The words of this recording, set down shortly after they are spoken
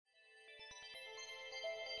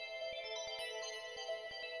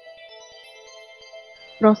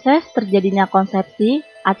Proses terjadinya konsepsi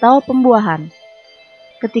atau pembuahan.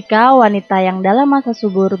 Ketika wanita yang dalam masa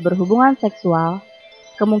subur berhubungan seksual,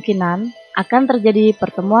 kemungkinan akan terjadi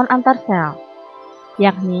pertemuan antar sel,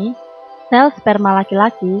 yakni sel sperma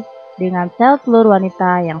laki-laki dengan sel telur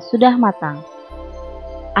wanita yang sudah matang.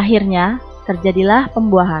 Akhirnya, terjadilah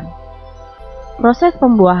pembuahan. Proses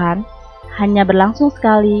pembuahan hanya berlangsung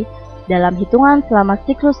sekali dalam hitungan selama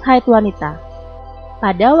siklus haid wanita.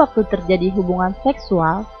 Pada waktu terjadi hubungan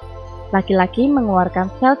seksual, laki-laki mengeluarkan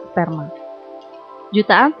sel sperma.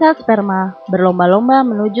 Jutaan sel sperma berlomba-lomba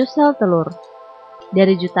menuju sel telur.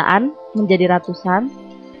 Dari jutaan menjadi ratusan,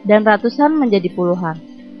 dan ratusan menjadi puluhan.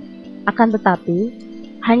 Akan tetapi,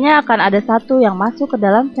 hanya akan ada satu yang masuk ke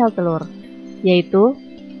dalam sel telur, yaitu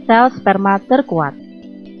sel sperma terkuat.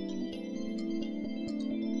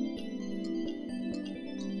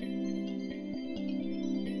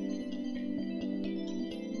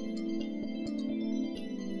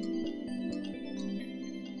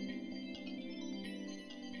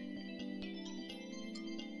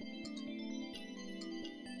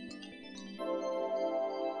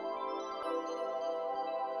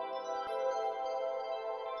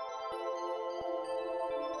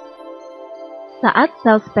 Saat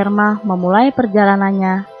sel sperma memulai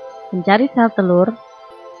perjalanannya mencari sel telur,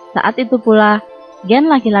 saat itu pula gen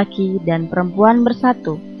laki-laki dan perempuan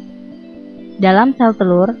bersatu. Dalam sel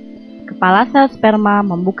telur, kepala sel sperma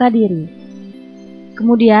membuka diri,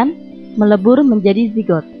 kemudian melebur menjadi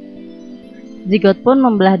zigot. Zigot pun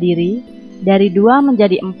membelah diri dari 2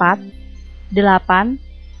 menjadi 4, 8,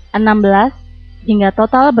 16, hingga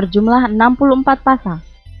total berjumlah 64 pasang.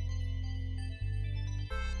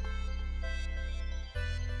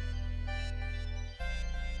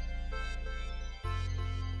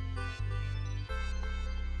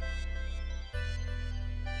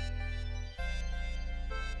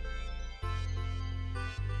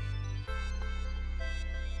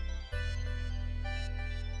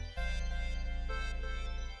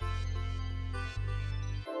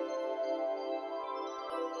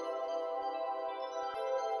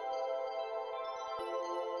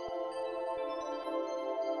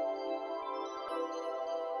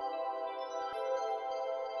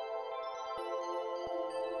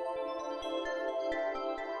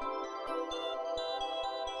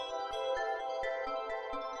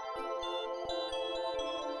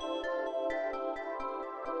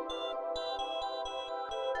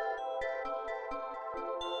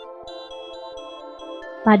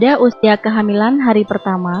 Pada usia kehamilan hari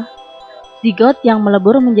pertama, zigot yang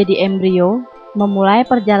melebur menjadi embrio memulai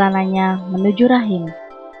perjalanannya menuju rahim.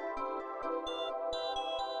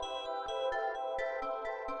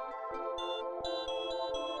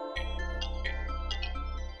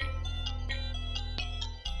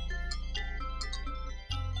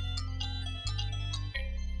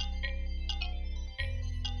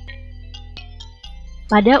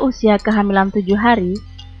 Pada usia kehamilan 7 hari,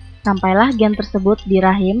 sampailah gen tersebut di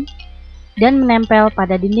rahim dan menempel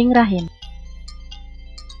pada dinding rahim.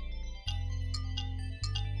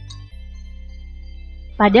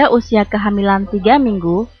 Pada usia kehamilan 3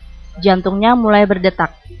 minggu, jantungnya mulai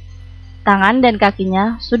berdetak. Tangan dan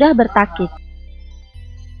kakinya sudah bertakik.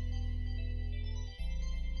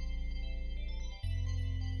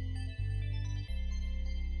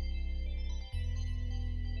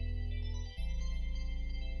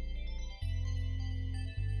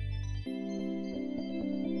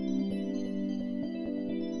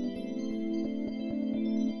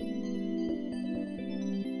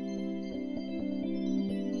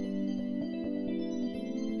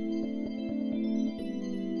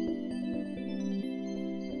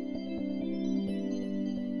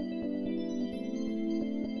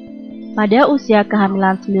 Pada usia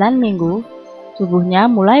kehamilan 9 minggu, tubuhnya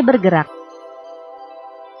mulai bergerak.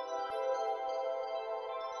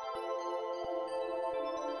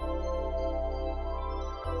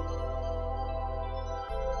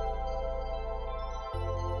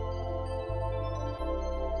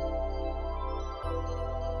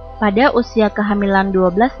 Pada usia kehamilan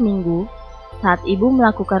 12 minggu, saat ibu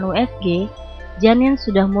melakukan USG, janin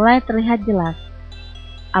sudah mulai terlihat jelas.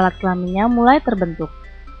 Alat kelaminnya mulai terbentuk.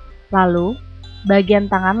 Lalu, bagian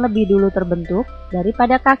tangan lebih dulu terbentuk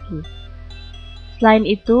daripada kaki. Selain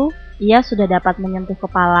itu, ia sudah dapat menyentuh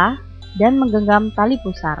kepala dan menggenggam tali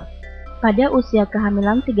pusar. Pada usia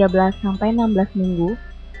kehamilan 13-16 minggu,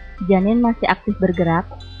 janin masih aktif bergerak,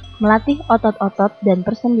 melatih otot-otot dan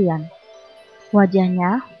persendian.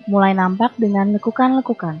 Wajahnya mulai nampak dengan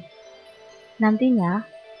lekukan-lekukan. Nantinya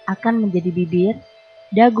akan menjadi bibir,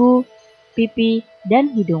 dagu, pipi, dan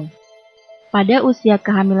hidung. Pada usia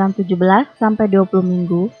kehamilan 17-20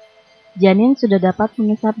 minggu, Janin sudah dapat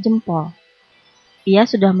mengisap jempol. Ia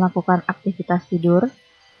sudah melakukan aktivitas tidur,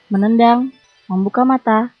 menendang, membuka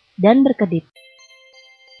mata, dan berkedip.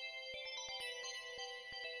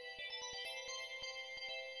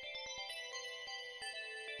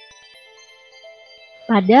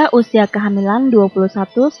 Pada usia kehamilan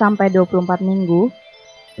 21-24 minggu,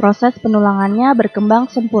 proses penulangannya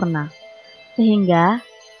berkembang sempurna, sehingga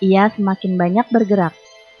ia semakin banyak bergerak.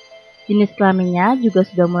 Jenis kelaminnya juga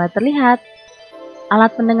sudah mulai terlihat.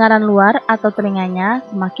 Alat pendengaran luar atau telinganya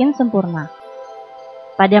semakin sempurna.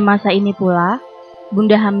 Pada masa ini pula,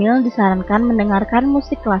 bunda hamil disarankan mendengarkan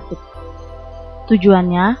musik klasik.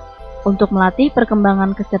 Tujuannya untuk melatih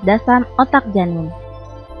perkembangan kecerdasan otak janin.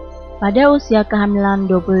 Pada usia kehamilan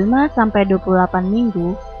 25-28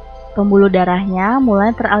 minggu, pembuluh darahnya mulai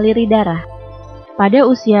teraliri darah. Pada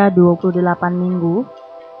usia 28 minggu,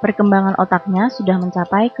 perkembangan otaknya sudah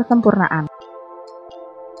mencapai kesempurnaan.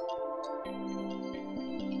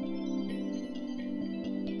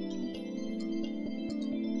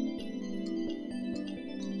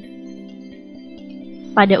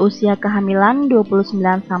 Pada usia kehamilan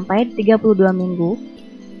 29-32 minggu,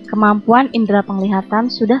 kemampuan indera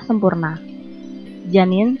penglihatan sudah sempurna.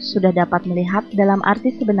 Janin sudah dapat melihat dalam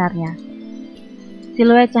arti sebenarnya.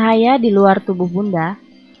 Siluet cahaya di luar tubuh bunda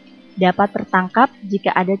dapat tertangkap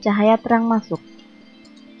jika ada cahaya terang masuk.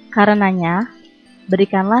 Karenanya,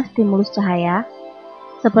 berikanlah stimulus cahaya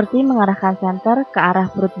seperti mengarahkan senter ke arah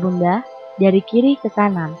perut bunda dari kiri ke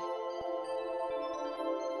kanan.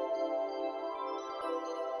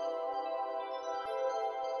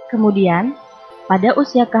 Kemudian, pada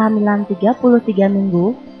usia kehamilan 33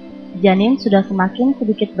 minggu, janin sudah semakin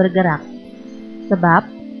sedikit bergerak, sebab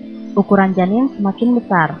ukuran janin semakin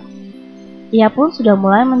besar. Ia pun sudah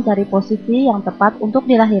mulai mencari posisi yang tepat untuk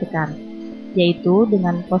dilahirkan, yaitu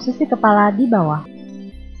dengan posisi kepala di bawah.